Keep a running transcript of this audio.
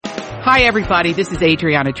Hi, everybody. This is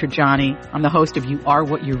Adriana Trajani. I'm the host of You Are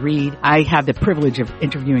What You Read. I have the privilege of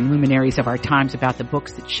interviewing luminaries of our times about the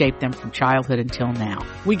books that shaped them from childhood until now.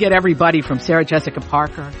 We get everybody from Sarah Jessica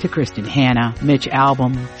Parker to Kristen Hanna, Mitch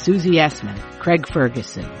Albom, Susie Essman, Craig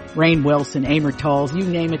Ferguson, Rainn Wilson, Amor Towles, you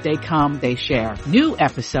name it, they come, they share. New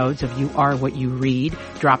episodes of You Are What You Read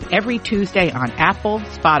drop every Tuesday on Apple,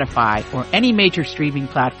 Spotify, or any major streaming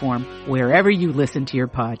platform wherever you listen to your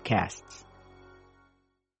podcasts.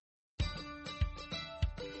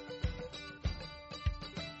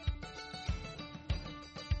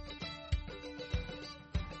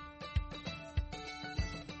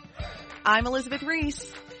 I'm Elizabeth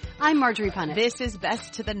Reese. I'm Marjorie Punnett. This is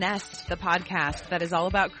Best to the Nest, the podcast that is all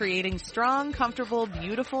about creating strong, comfortable,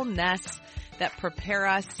 beautiful nests that prepare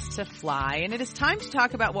us to fly. And it is time to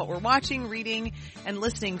talk about what we're watching, reading, and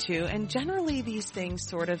listening to. And generally these things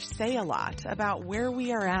sort of say a lot about where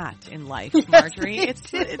we are at in life, Marjorie.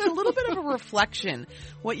 It's a little bit of a reflection.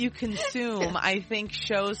 What you consume, I think,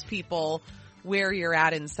 shows people where you're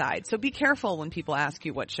at inside. So be careful when people ask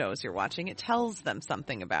you what shows you're watching. It tells them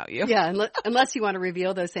something about you. Yeah, unless you want to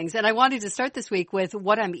reveal those things. And I wanted to start this week with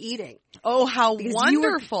what I'm eating. Oh, how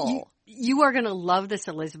wonderful. You are going to love this,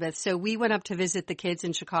 Elizabeth. So we went up to visit the kids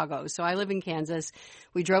in Chicago. So I live in Kansas.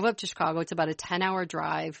 We drove up to Chicago. It's about a 10-hour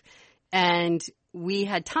drive. And we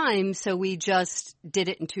had time, so we just did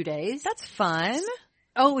it in 2 days. That's fun.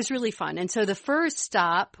 Oh, it was really fun. And so the first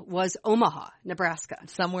stop was Omaha, Nebraska.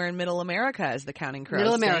 Somewhere in Middle America, as the Counting Crows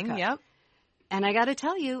Middle sing. America. Yep. And I got to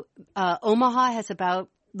tell you, Omaha has about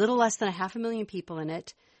little less than 500,000 people in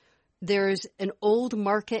it. There's an old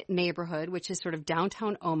market neighborhood, which is sort of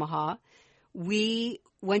downtown Omaha. We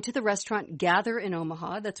went to the restaurant Gather in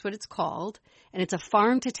Omaha. That's what it's called. And it's a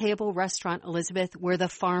farm-to-table restaurant, Elizabeth, where the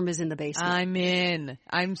farm is in the basement. I'm in.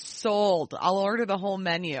 I'm sold. I'll order the whole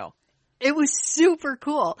menu. It was super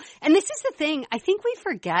cool. And this is the thing. I think we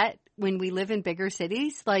forget when we live in bigger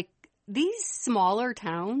cities, like these smaller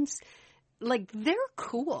towns, like they're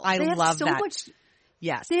cool. I love so that. Much,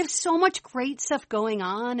 yes. They have so much great stuff going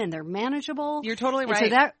on and they're manageable. You're totally and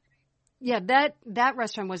right. So that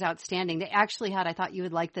restaurant was outstanding. They actually had, I thought you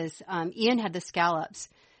would like this. Ian had the scallops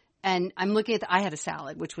and I'm looking at I had a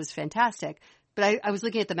salad, which was fantastic. But I was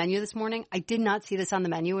looking at the menu this morning. I did not see this on the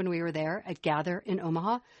menu when we were there at Gather in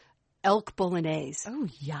Omaha. Elk bolognese. Oh,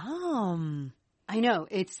 yum. I know.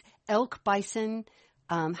 It's elk, bison,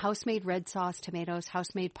 house-made red sauce, tomatoes,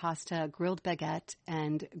 house-made pasta, grilled baguette,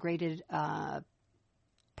 and grated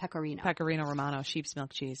pecorino. Pecorino Romano, sheep's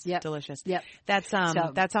milk cheese. Yep. Delicious. Yep. That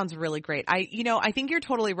sounds really great. I think you're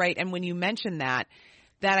totally right. And when you mention that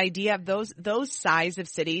idea of those size of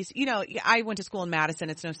cities, I went to school in Madison.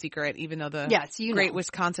 It's no secret, even though the great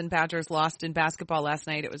Wisconsin Badgers lost in basketball last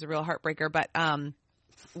night. It was a real heartbreaker. But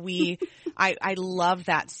I love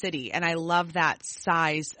that city and I love that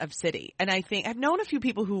size of city. And I think I've known a few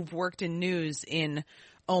people who've worked in news in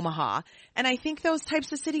Omaha. And I think those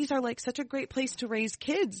types of cities are like such a great place to raise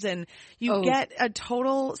kids. And you get a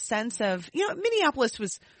total sense of, Minneapolis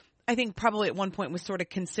was, I think probably at one point was sort of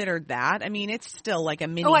considered that. I mean, it's still like a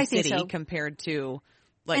mini city compared to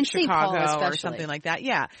like and Chicago or something like that.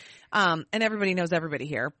 Yeah. And everybody knows everybody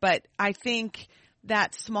here. But I think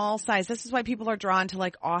that small size, this is why people are drawn to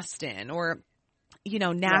like Austin or,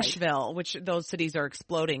 Nashville, which those cities are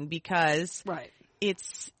exploding because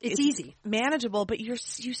it's easy, manageable, but you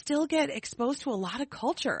still get exposed to a lot of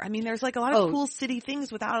culture. I mean, there's like a lot of cool city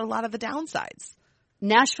things without a lot of the downsides.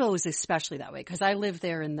 Nashville was especially that way because I lived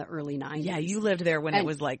there in the early 90s. Yeah, you lived there when it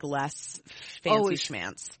was like less fancy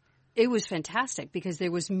schmancy. It was fantastic because there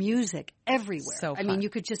was music everywhere. So fun. I mean, you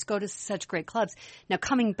could just go to such great clubs. Now,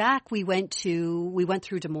 coming back, we went through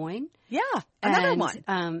Des Moines. Yeah, another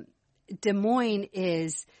one. Des Moines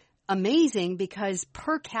is amazing because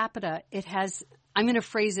per capita, it has – I'm going to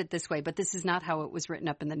phrase it this way, but this is not how it was written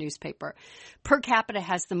up in the newspaper. Per capita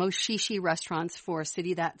has the most shishi restaurants for a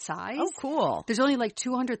city that size. Oh, cool. There's only like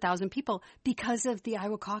 200,000 people because of the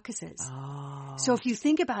Iowa caucuses. Oh. So if you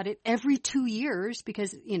think about it, every 2 years,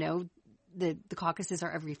 because, the caucuses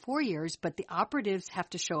are every 4 years, but the operatives have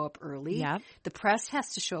to show up early. Yep. The press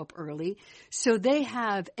has to show up early. So they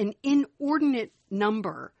have an inordinate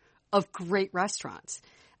number of great restaurants.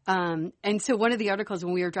 And so one of the articles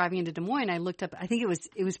when we were driving into Des Moines, I looked up, I think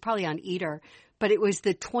it was probably on Eater, but it was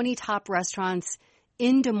the 20 top restaurants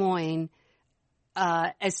in Des Moines,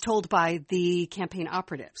 as told by the campaign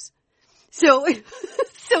operatives. So it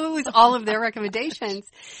was all of their recommendations.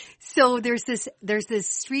 So there's this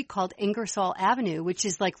street called Ingersoll Avenue, which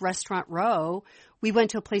is like Restaurant Row. We went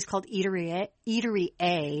to a place called Eatery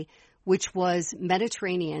A, which was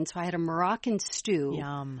Mediterranean. So I had a Moroccan stew.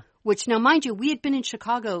 Yum. Which now, mind you, we had been in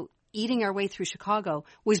Chicago eating our way through Chicago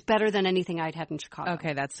was better than anything I'd had in Chicago.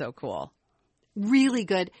 Okay, that's so cool. Really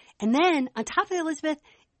good. And then on top of it, Elizabeth,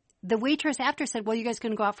 the waitress after said, well, you guys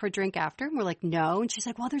going to go out for a drink after? And we're like, no. And she's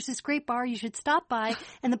like, well, there's this great bar you should stop by.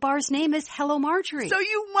 And the bar's name is Hello Marjorie. So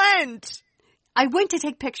you went. I went to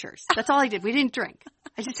take pictures. That's all I did. We didn't drink.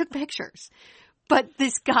 I just took pictures. But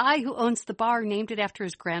this guy who owns the bar named it after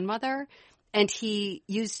his grandmother. And he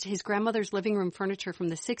used his grandmother's living room furniture from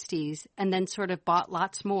the 60s and then sort of bought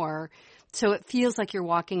lots more. So it feels like you're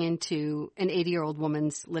walking into an 80-year-old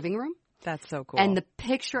woman's living room. That's so cool. And the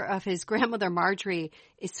picture of his grandmother, Marjorie,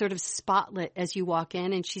 is sort of spotlit as you walk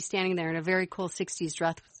in. And she's standing there in a very cool 60s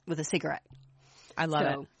dress with a cigarette. I love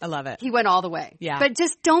it. I love it. He went all the way. Yeah. But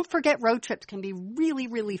just don't forget road trips can be really,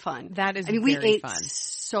 really fun. That is we ate fun.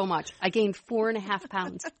 so much. I gained 4.5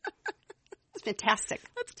 pounds. It's fantastic.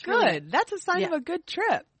 That's good. That's a sign of a good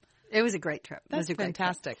trip. It was a great trip. That's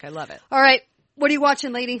fantastic. I love it. All right. What are you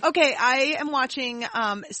watching, lady? Okay, I am watching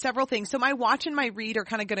several things. So my watch and my read are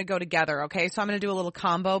kind of going to go together, okay? So I'm going to do a little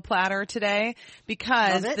combo platter today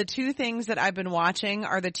because the two things that I've been watching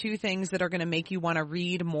are the two things that are going to make you want to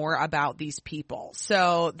read more about these people.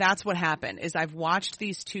 So that's what happened is I've watched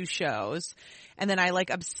these two shows and then I like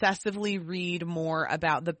obsessively read more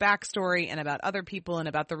about the backstory and about other people and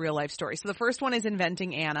about the real life story. So the first one is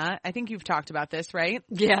Inventing Anna. I think you've talked about this, right?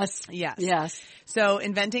 Yes. Yes. Yes. So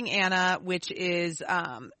Inventing Anna, which is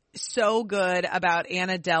so good about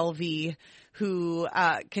Anna Delvey, who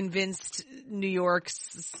convinced New York's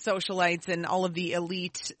socialites and all of the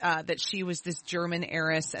elite that she was this German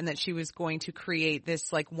heiress and that she was going to create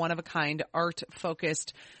this like one-of-a-kind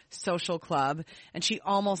art-focused social club. And she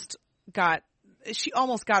almost got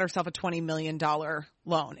herself a $20 million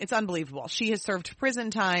loan. It's unbelievable. She has served prison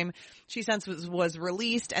time. She since was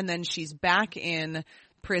released, and then she's back in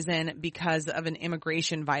prison because of an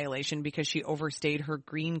immigration violation because she overstayed her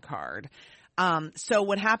green card. So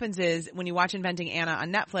what happens is when you watch Inventing Anna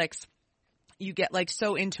on Netflix, you get like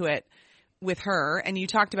so into it with her, and you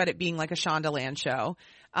talked about it being like a Shondaland show.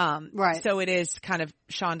 Right. So it is kind of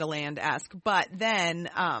Shondaland-esque. But then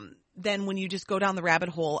when you just go down the rabbit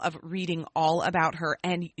hole of reading all about her,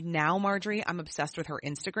 and now, Marjorie, I'm obsessed with her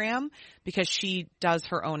Instagram because she does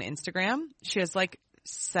her own Instagram. She has like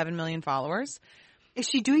 7 million followers. Is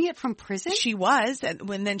she doing it from prison? She was,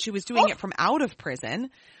 and then she was doing it from out of prison,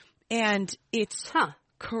 and it's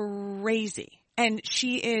crazy. And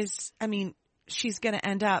she is, I mean, she's going to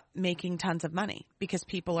end up making tons of money because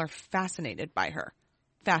people are fascinated by her.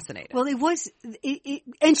 Fascinated. Well,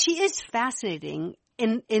 and she is fascinating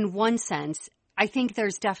in one sense. I think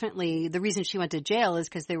there's definitely, the reason she went to jail is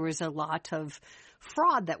because there was a lot of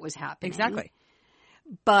fraud that was happening. Exactly.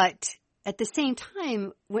 But at the same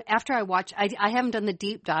time, after I watched, I haven't done the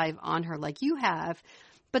deep dive on her like you have,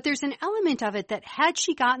 but there's an element of it that had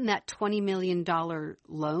she gotten that $20 million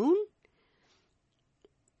loan,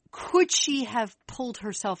 could she have pulled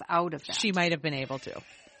herself out of that? She might have been able to.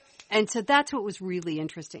 And so that's what was really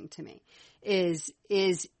interesting to me is,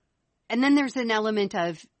 and then there's an element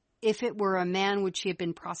of if it were a man, would she have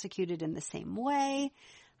been prosecuted in the same way?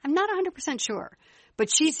 I'm not 100% sure, but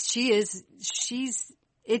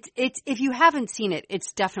it's if you haven't seen it,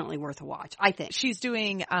 it's definitely worth a watch, I think. She's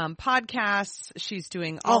doing podcasts. She's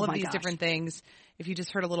doing all of these different things. If you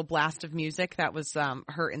just heard a little blast of music, that was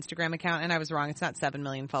her Instagram account. And I was wrong. It's not 7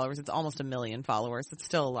 million followers. It's almost 1 million followers. It's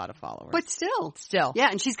still a lot of followers. But still. Yeah,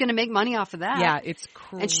 and she's going to make money off of that. Yeah, it's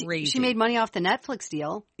crazy. And she made money off the Netflix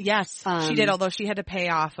deal. Yes, she did, although she had to pay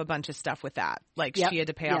off a bunch of stuff with that. Like she had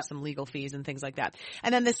to pay off some legal fees and things like that.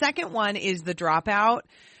 And then the second one is The Dropout.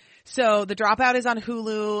 So The Dropout is on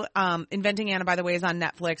Hulu. Inventing Anna, by the way, is on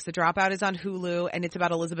Netflix. The Dropout is on Hulu, and it's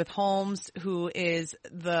about Elizabeth Holmes, who is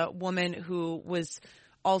the woman who was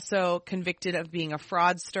also convicted of being a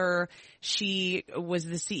fraudster. She was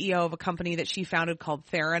the CEO of a company that she founded called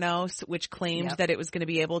Theranos, which claimed that it was going to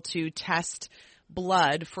be able to test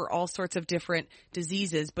blood for all sorts of different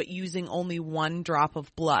diseases, but using only one drop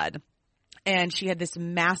of blood. And she had this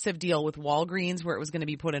massive deal with Walgreens where it was going to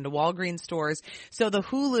be put into Walgreens stores. So the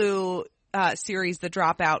Hulu series, The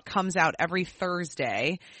Dropout, comes out every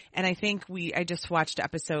Thursday. And I think I just watched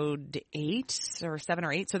episode 8 or 7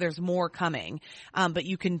 or 8. So there's more coming. But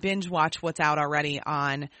you can binge watch what's out already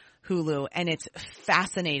on Hulu. And it's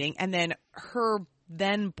fascinating. And then her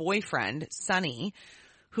then boyfriend, Sonny,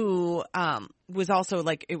 who was also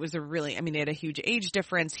like, it was they had a huge age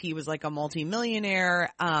difference. He was like a multimillionaire.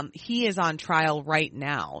 He is on trial right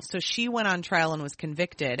now. So she went on trial and was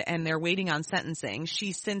convicted, and they're waiting on sentencing.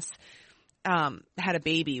 She since had a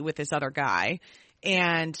baby with this other guy.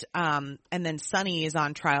 And then Sonny is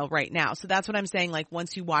on trial right now. So that's what I'm saying. Like,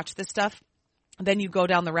 once you watch this stuff, then you go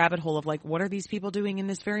down the rabbit hole of like, what are these people doing in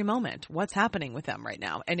this very moment? What's happening with them right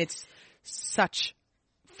now? And it's such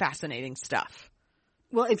fascinating stuff.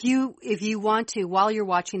 Well, if you want to, while you're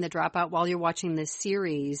watching The Dropout, while you're watching this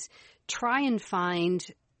series, try and find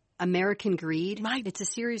American Greed. It's a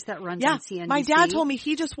series that runs on CNBC. My dad told me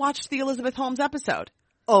he just watched the Elizabeth Holmes episode.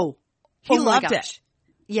 He loved it.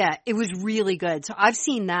 Yeah, it was really good. So I've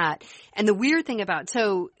seen that. And the weird thing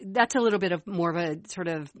so that's a little bit of more of a sort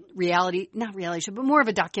of not reality show, but more of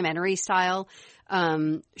a documentary style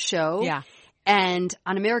show. Yeah. And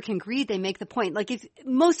on American Greed, they make the point, like if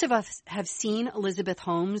most of us have seen Elizabeth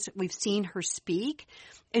Holmes, we've seen her speak,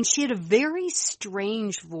 and she had a very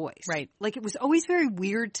strange voice. Right. Like it was always very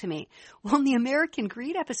weird to me. Well, in the American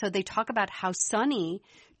Greed episode, they talk about how Sonny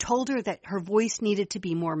told her that her voice needed to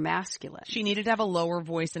be more masculine. She needed to have a lower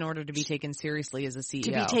voice in order to be taken seriously as a CEO.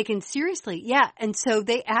 To be taken seriously, yeah. And so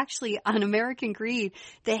they actually, on American Greed,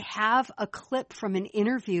 they have a clip from an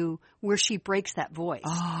interview where she breaks that voice.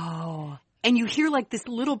 Oh. And you hear like this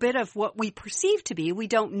little bit of what we perceive to be. We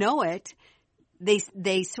don't know it.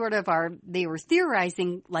 They sort of are, they were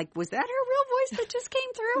theorizing, like, was that her real voice that just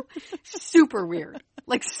came through? Super weird.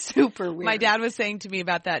 Like, super weird. My dad was saying to me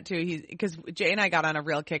about that too. Because Jay and I got on a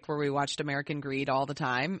real kick where we watched American Greed all the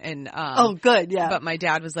time. And, oh, good. Yeah. But my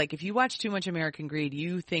dad was like, if you watch too much American Greed,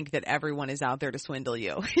 you think that everyone is out there to swindle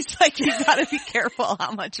you. He's like, you gotta be careful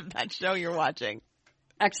how much of that show you're watching.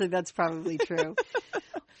 Actually, that's probably true.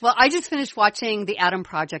 Well, I just finished watching The Adam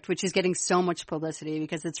Project, which is getting so much publicity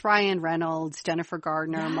because it's Ryan Reynolds, Jennifer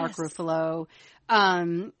Gardner, Mark Ruffalo.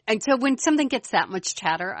 And so when something gets that much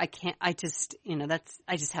chatter, I just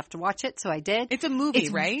have to watch it. So I did. It's a movie,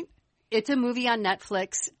 right? It's a movie on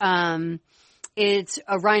Netflix. It's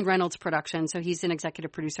a Ryan Reynolds production. So he's an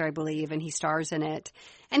executive producer, I believe, and he stars in it.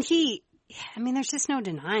 And there's just no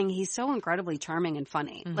denying he's so incredibly charming and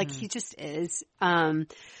funny. Mm-hmm. Like he just is.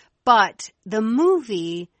 But the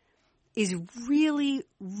movie is really,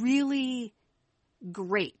 really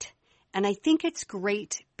great. And I think it's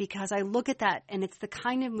great because I look at that and it's the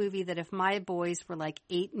kind of movie that if my boys were like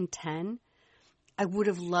 8 and 10, I would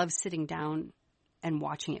have loved sitting down and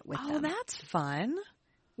watching it with them. Oh, that's fun.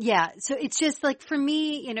 Yeah. So it's just like for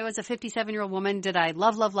me, as a 57-year-old woman, did I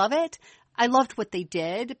love it? I loved what they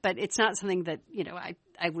did, but it's not something that,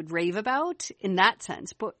 I would rave about in that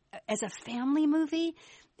sense. But as a family movie,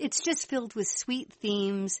 it's just filled with sweet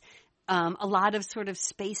themes, a lot of sort of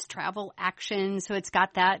space travel action. So it's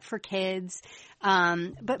got that for kids.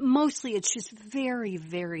 But mostly it's just very,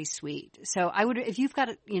 very sweet. So I would, if you've got,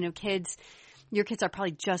 kids, your kids are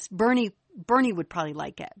probably just Bernie would probably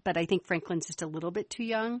like it, but I think Franklin's just a little bit too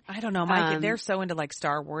young. I don't know. My kid, they're so into like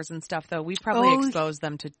Star Wars and stuff though. We probably expose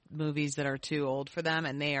them to movies that are too old for them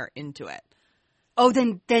and they are into it. Oh,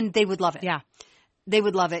 then they would love it. Yeah. They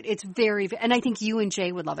would love it. It's and I think you and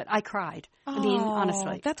Jay would love it. I cried. Oh, I mean,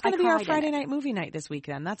 honestly. That's going to be our Friday night movie night this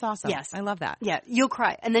weekend. That's awesome. Yes. I love that. Yeah. You'll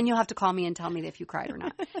cry. And then you'll have to call me and tell me if you cried or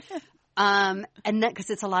not. And that,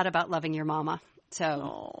 cause it's a lot about loving your mama.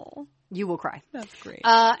 So you will cry. That's great.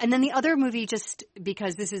 And then the other movie, just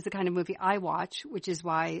because this is the kind of movie I watch, which is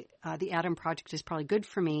why The Adam Project is probably good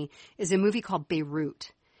for me, is a movie called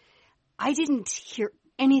Beirut. I didn't hear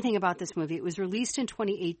anything about this movie. It was released in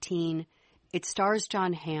 2018. It stars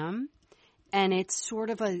Jon Hamm, and it's sort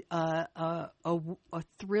of a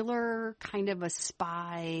thriller, kind of a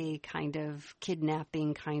spy, kind of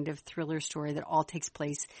kidnapping, kind of thriller story that all takes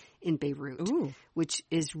place in Beirut, which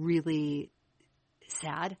is really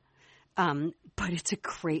sad. But it's a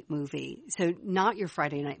great movie. So not your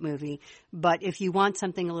Friday night movie, but if you want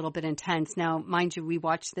something a little bit intense. Now, mind you, we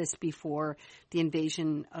watched this before the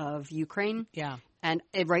invasion of Ukraine. Yeah. And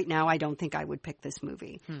right now, I don't think I would pick this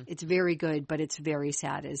movie. It's very good, but it's very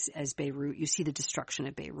sad as Beirut. You see the destruction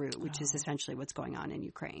of Beirut, which is essentially what's going on in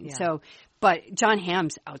Ukraine. Yeah. So, but Jon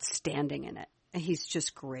Hamm's outstanding in it. He's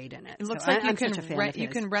just great in it. It looks like you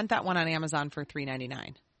can rent that one on Amazon for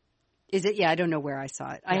 $3.99. Is it? Yeah, I don't know where I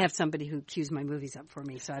saw it. Yeah. I have somebody who queues my movies up for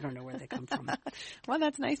me, so I don't know where they come from. Well,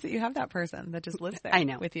 that's nice that you have that person that just lives there. I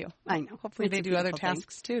know. With you. I know. Hopefully they do other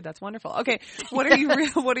tasks too. That's wonderful. Okay, what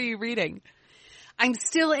are you reading? I'm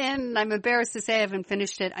still in. I'm embarrassed to say I haven't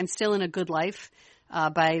finished it. I'm still in A Good Life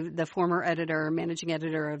by the former managing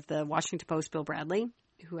editor of the Washington Post, Bill Bradley,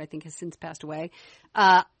 who I think has since passed away.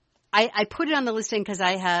 I put it on the listing because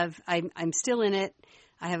I'm still in it.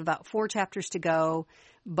 I have about 4 chapters to go.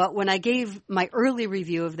 But when I gave my early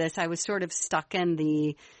review of this, I was sort of stuck in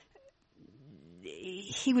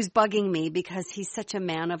he was bugging me because he's such a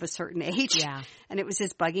man of a certain age. Yeah. And it was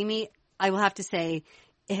just bugging me. I will have to say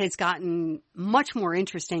it has gotten much more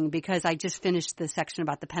interesting because I just finished the section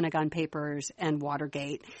about the Pentagon Papers and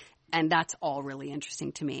Watergate. And that's all really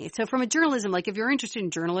interesting to me. So from a journalism, like if you're interested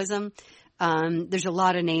in journalism, there's a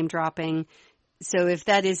lot of name dropping. So if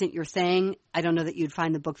that isn't your thing, I don't know that you'd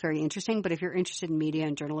find the book very interesting. But if you're interested in media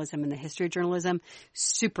and journalism and the history of journalism,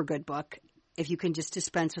 super good book. If you can just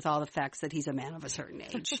dispense with all the facts that he's a man of a certain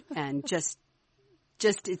age and just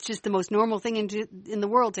it's just the most normal thing in the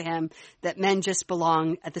world to him that men just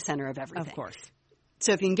belong at the center of everything. Of course.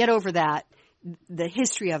 So if you can get over that, the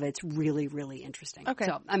history of it's really, really interesting. Okay.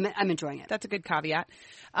 So I'm enjoying it. That's a good caveat.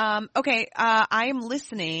 I am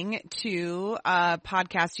listening to a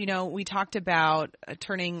podcast. You know, we talked about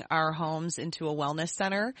turning our homes into a wellness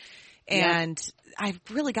center. And I've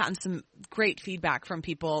really gotten some great feedback from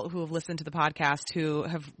people who have listened to the podcast who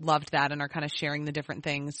have loved that and are kind of sharing the different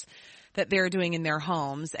things that they're doing in their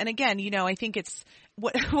homes. And again, you know, I think it's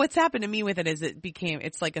what's happened to me with it is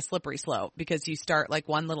it's like a slippery slope because you start like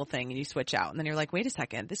one little thing and you switch out and then you're like, wait a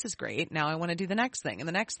second, this is great. Now I want to do the next thing and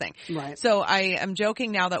the next thing. Right. So I am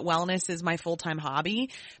joking now that wellness is my full-time hobby,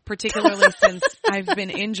 particularly since I've been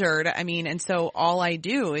injured. I mean, and so all I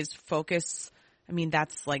do is focus. I mean,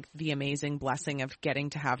 that's like the amazing blessing of getting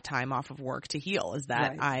to have time off of work to heal is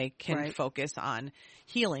that I can focus on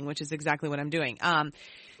healing, which is exactly what I'm doing.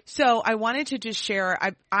 So I wanted to just share,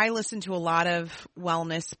 I listen to a lot of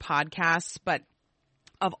wellness podcasts, but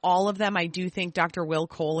of all of them, I do think Dr. Will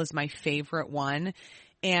Cole is my favorite one.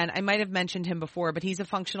 And I might have mentioned him before, but he's a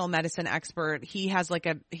functional medicine expert. He has a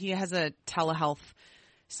telehealth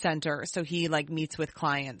center. So he like meets with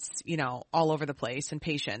clients, you know, all over the place and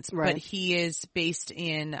patients, but he is based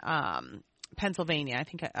in, Pennsylvania, I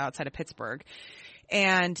think outside of Pittsburgh.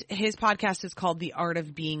 And his podcast is called The Art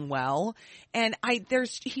of Being Well. And he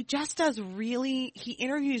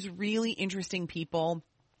interviews really interesting people.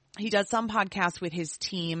 He does some podcasts with his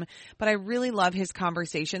team, but I really love his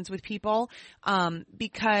conversations with people,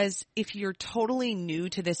 because if you're totally new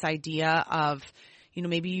to this idea of, you know,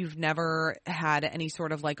 maybe you've never had any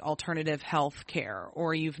sort of like alternative health care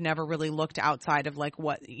or you've never really looked outside of like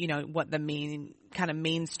what the main kind of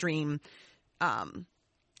mainstream,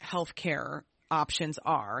 healthcare options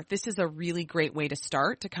are. This is a really great way to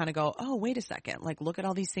start to kind of go, oh, wait a second, like look at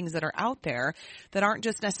all these things that are out there that aren't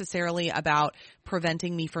just necessarily about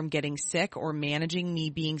preventing me from getting sick or managing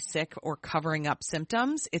me being sick or covering up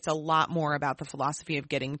symptoms. It's a lot more about the philosophy of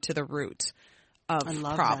getting to the root of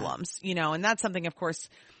problems, you know, and that's something, of course,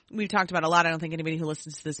 we've talked about a lot. I don't think anybody who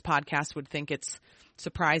listens to this podcast would think it's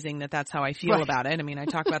surprising that that's how I feel about it. I mean, I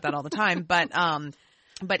talk about that all the time,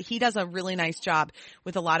 but he does a really nice job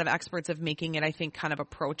with a lot of experts of making it, I think, kind of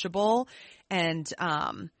approachable and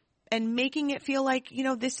making it feel like, you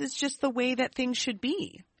know, this is just the way that things should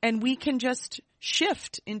be. And we can just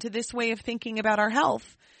shift into this way of thinking about our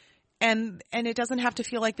health. And it doesn't have to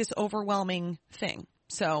feel like this overwhelming thing.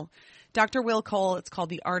 So Dr. Will Cole, it's called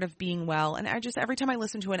The Art of Being Well. And every time I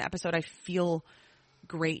listen to an episode, I feel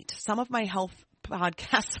great. Some of my health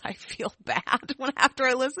podcasts, I feel bad after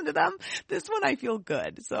I listen to them. This one, I feel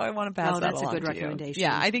good. So I want to pass that along to you. That's a good recommendation.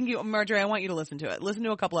 Yeah, I think Marjorie, I want you to listen to it. Listen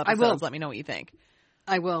to a couple episodes. I will. Let me know what you think.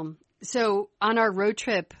 I will. So on our road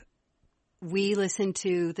trip, we listened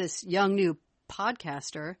to this young new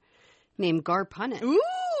podcaster named Gar Punnett.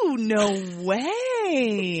 Ooh, no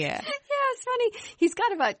way. Yeah, it's funny. He's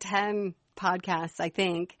got about 10 podcasts, I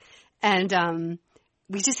think. And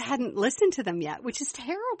we just hadn't listened to them yet, which is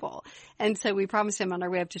terrible. And so we promised him on our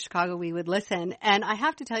way up to Chicago we would listen. And I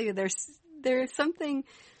have to tell you, there's something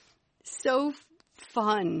so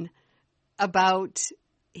fun about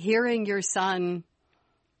hearing your son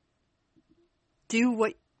do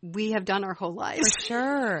what we have done our whole lives. For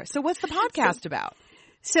sure. So what's the podcast about?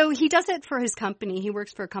 So he does it for his company. He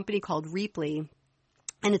works for a company called Reaply,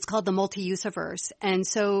 and it's called the Multi-Usiverse. And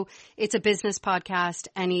so it's a business podcast,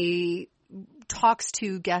 and he talks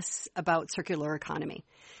to guests about circular economy.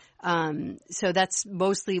 So that's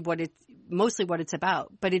mostly what it's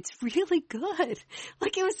about, but it's really good.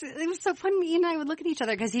 Like it was so fun. Ian and I would look at each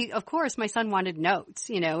other because of course my son wanted notes,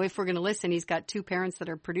 you know, if we're going to listen. He's got two parents that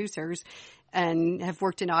are producers and have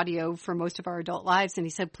worked in audio for most of our adult lives. And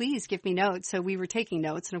he said, please give me notes. So we were taking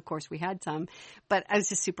notes, and of course we had some, but I was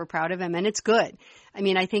just super proud of him, and it's good. I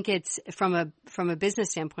mean, I think it's from a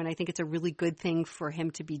business standpoint, I think it's a really good thing for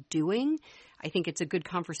him to be doing. I think it's a good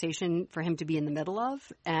conversation for him to be in the middle of,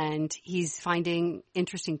 and he's finding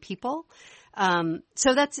interesting people.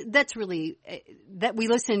 So that's really that we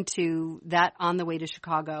listened to that on the way to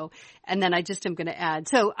Chicago. And then I just am going to add,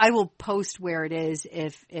 so I will post where it is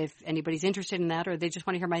if anybody's interested in that, or they just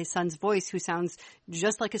want to hear my son's voice, who sounds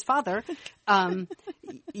just like his father.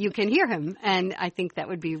 You can hear him. And I think that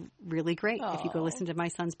would be really great if you go listen to my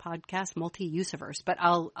son's podcast, Multi-Usiverse, but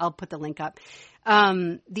I'll put the link up.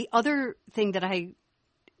 The other thing that I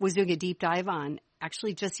was doing a deep dive on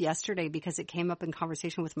actually just yesterday, because it came up in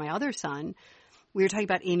conversation with my other son, we were talking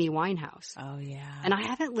about Amy Winehouse. Oh, yeah. And I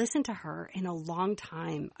haven't listened to her in a long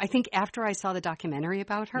time. I think after I saw the documentary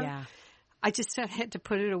about her, I just had to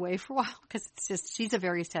put it away for a while, because it's just, she's a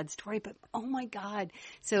very sad story, but oh my God.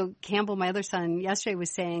 So Campbell, my other son, yesterday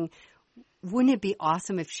was saying, wouldn't it be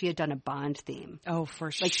awesome if she had done a Bond theme? Oh,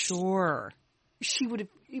 for sure.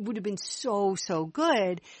 It would have been so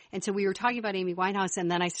good. And so we were talking about Amy Winehouse, and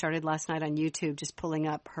then I started last night on YouTube just pulling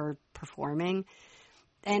up her performing.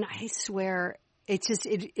 And I swear, it's just,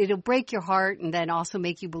 it'll break your heart and then also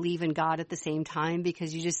make you believe in God at the same time,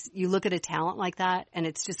 because you look at a talent like that and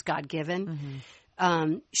it's just God-given.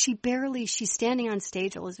 Mm-hmm. She's standing on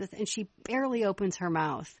stage, Elizabeth, and she barely opens her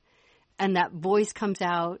mouth. And that voice comes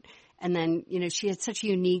out. And then, she had such a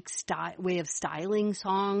unique way of styling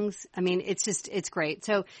songs. I mean, it's great.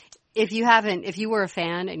 So if you were a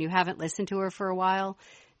fan and you haven't listened to her for a while,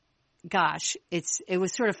 gosh, it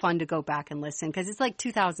was sort of fun to go back and listen, because it's like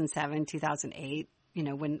 2007, 2008,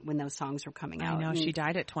 when those songs were coming out. I know, she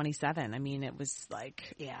died at 27. I mean, it was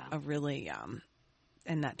like a really,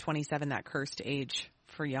 and that 27, that cursed age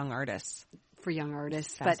for young artists.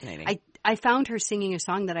 Fascinating. But I found her singing a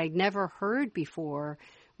song that I'd never heard before,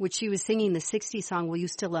 which she was singing the 60s song, Will You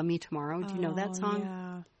Still Love Me Tomorrow? Do you know that song?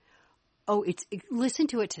 Yeah. Oh, listen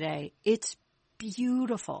to it today. It's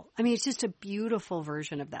beautiful. I mean, it's just a beautiful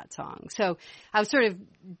version of that song. So I was sort of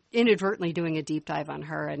inadvertently doing a deep dive on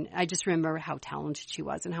her, and I just remember how talented she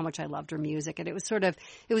was and how much I loved her music. And it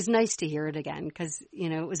was nice to hear it again, because,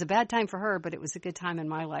 it was a bad time for her, but it was a good time in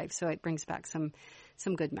my life. So it brings back some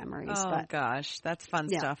good memories. Oh, gosh. That's fun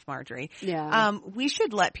stuff, Marjorie. Yeah. We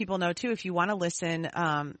should let people know, too, if you want to listen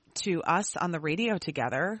to us on the radio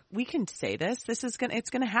together, we can say this. It's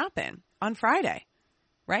going to happen on Friday,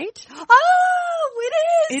 right? Oh,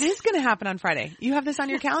 it is. It is going to happen on Friday. You have this on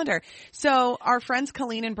your calendar. So our friends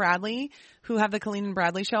Colleen and Bradley, who have the Colleen and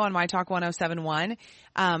Bradley Show on My Talk 1071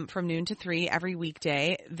 from noon to 3 every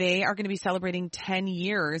weekday, they are going to be celebrating 10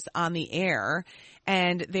 years on the air,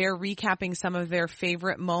 and they're recapping some of their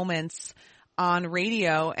favorite moments on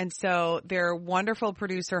radio. And so their wonderful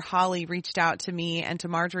producer, Holly, reached out to me and to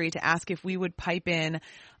Marjorie to ask if we would pipe in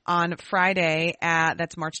on Friday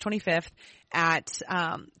that's March 25th at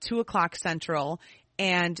 2 o'clock Central,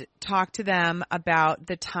 and talk to them about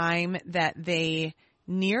the time that they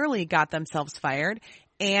nearly got themselves fired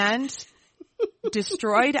and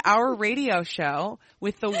destroyed our radio show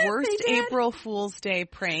with the worst April Fool's Day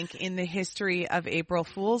prank in the history of April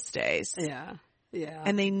Fool's Days. Yeah. Yeah.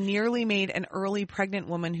 And they nearly made an early pregnant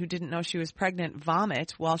woman who didn't know she was pregnant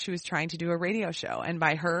vomit while she was trying to do a radio show. And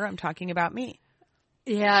by her, I'm talking about me.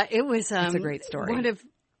 Yeah, it was it's a great story.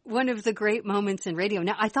 One of the great moments in radio.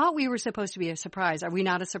 Now, I thought we were supposed to be a surprise. Are we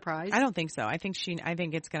not a surprise? I don't think so. I think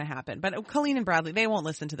it's going to happen. But Colleen and Bradley, they won't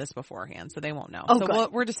listen to this beforehand, so they won't know. Oh, so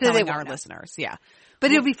good. We're just telling our listeners. Yeah. But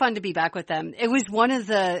it'll be fun to be back with them. It was one of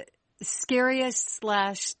the scariest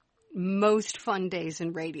 / most fun days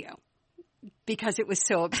in radio, because it was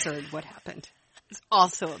so absurd what happened. It's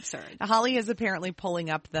also absurd. Holly is apparently pulling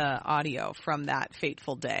up the audio from that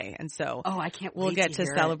fateful day. And so I can't wait we'll get to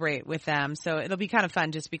hear celebrate with them. So it'll be kind of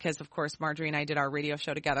fun, just because, of course, Marjorie and I did our radio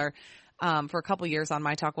show together for a couple years on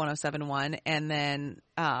My Talk 1071. And then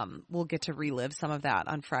we'll get to relive some of that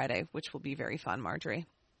on Friday, which will be very fun, Marjorie.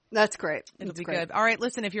 That's great. It'll be good. All right,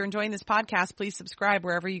 listen, if you're enjoying this podcast, please subscribe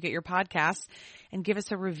wherever you get your podcasts and give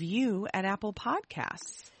us a review at Apple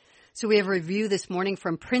Podcasts. So we have a review this morning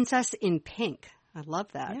from Princess in Pink. I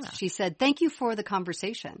love that. Yeah. She said, "Thank you for the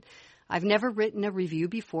conversation. I've never written a review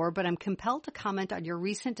before, but I'm compelled to comment on your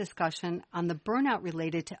recent discussion on the burnout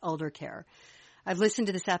related to elder care. I've listened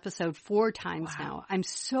to this episode 4 times now. I'm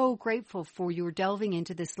so grateful for your delving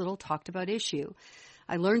into this little talked about issue.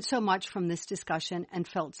 I learned so much from this discussion and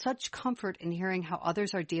felt such comfort in hearing how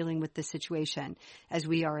others are dealing with this situation, as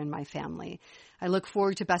we are in my family. I look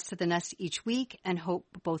forward to Best of the Nest each week and hope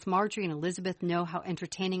both Marjorie and Elizabeth know how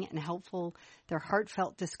entertaining and helpful their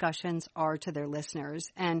heartfelt discussions are to their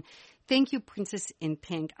listeners." And thank you, Princess in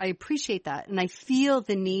Pink. I appreciate that. And I feel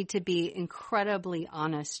the need to be incredibly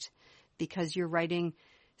honest, because you're writing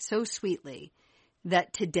so sweetly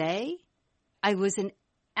that today I was an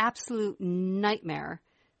absolute nightmare,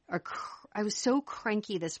 so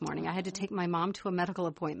cranky this morning. I had to take my mom to a medical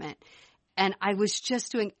appointment, and I was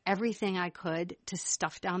just doing everything I could to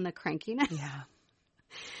stuff down the crankiness. Yeah.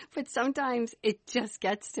 But sometimes it just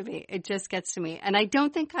gets to me. It just gets to me. And I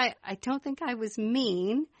don't think I was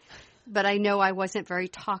mean, but I know I wasn't very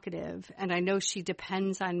talkative, and I know she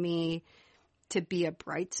depends on me to be a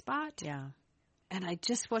bright spot. Yeah. And I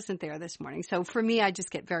just wasn't there this morning. So for me, I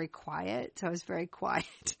just get very quiet. So I was very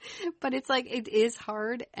quiet. But it's like, it is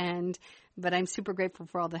hard. But I'm super grateful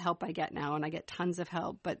for all the help I get now. And I get tons of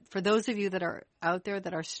help. But for those of you that are out there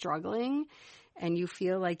that are struggling and you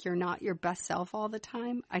feel like you're not your best self all the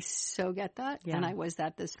time, I so get that. Yeah. And I was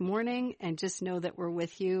that this morning. And just know that we're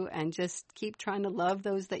with you, and just keep trying to love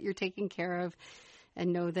those that you're taking care of,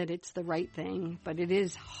 and know that it's the right thing. But it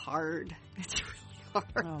is hard. It's really hard.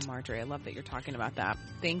 Oh, Marjorie, I love that you're talking about that.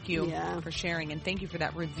 Thank you for sharing, and thank you for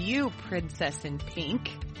that review, Princess in Pink.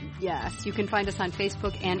 Yes, you can find us on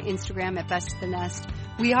Facebook and Instagram at Best of the Nest.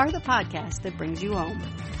 We are the podcast that brings you home.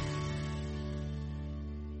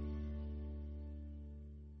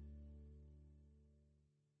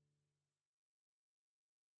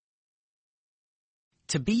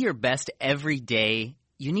 To be your best every day,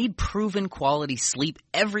 you need proven quality sleep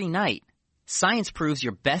every night. Science proves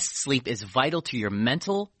your best sleep is vital to your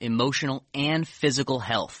mental, emotional, and physical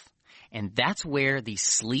health. And that's where the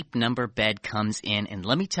Sleep Number bed comes in. And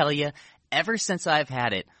let me tell you, ever since I've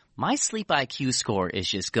had it, my sleep IQ score is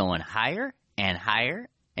just going higher and higher.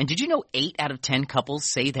 And did you know 8 out of 10 couples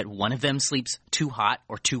say that one of them sleeps too hot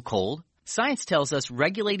or too cold? Science tells us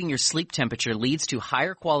regulating your sleep temperature leads to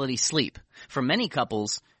higher quality sleep. For many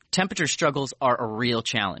couples, temperature struggles are a real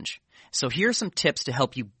challenge. So here are some tips to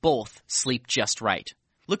help you both sleep just right.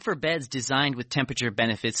 Look for beds designed with temperature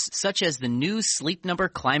benefits, such as the new Sleep Number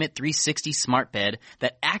Climate 360 Smart Bed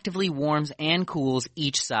that actively warms and cools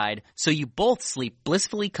each side, so you both sleep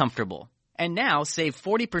blissfully comfortable. And now save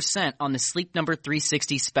 40% on the Sleep Number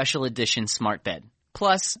 360 Special Edition Smart Bed,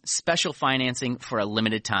 plus special financing for a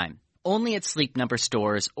limited time. Only at Sleep Number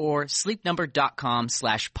stores or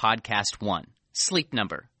sleepnumber.com/podcast1. Sleep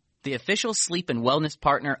Number, the official sleep and wellness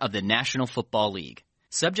partner of the National Football League.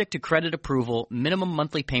 Subject to credit approval, minimum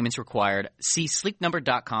monthly payments required. See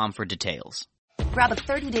sleepnumber.com for details. Grab a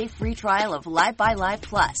 30-day free trial of Live by Live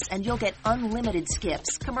Plus, and you'll get unlimited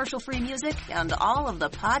skips, commercial-free music, and all of the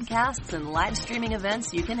podcasts and live streaming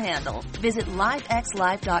events you can handle. Visit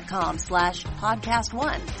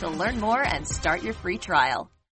livexlive.com/podcast1 to learn more and start your free trial.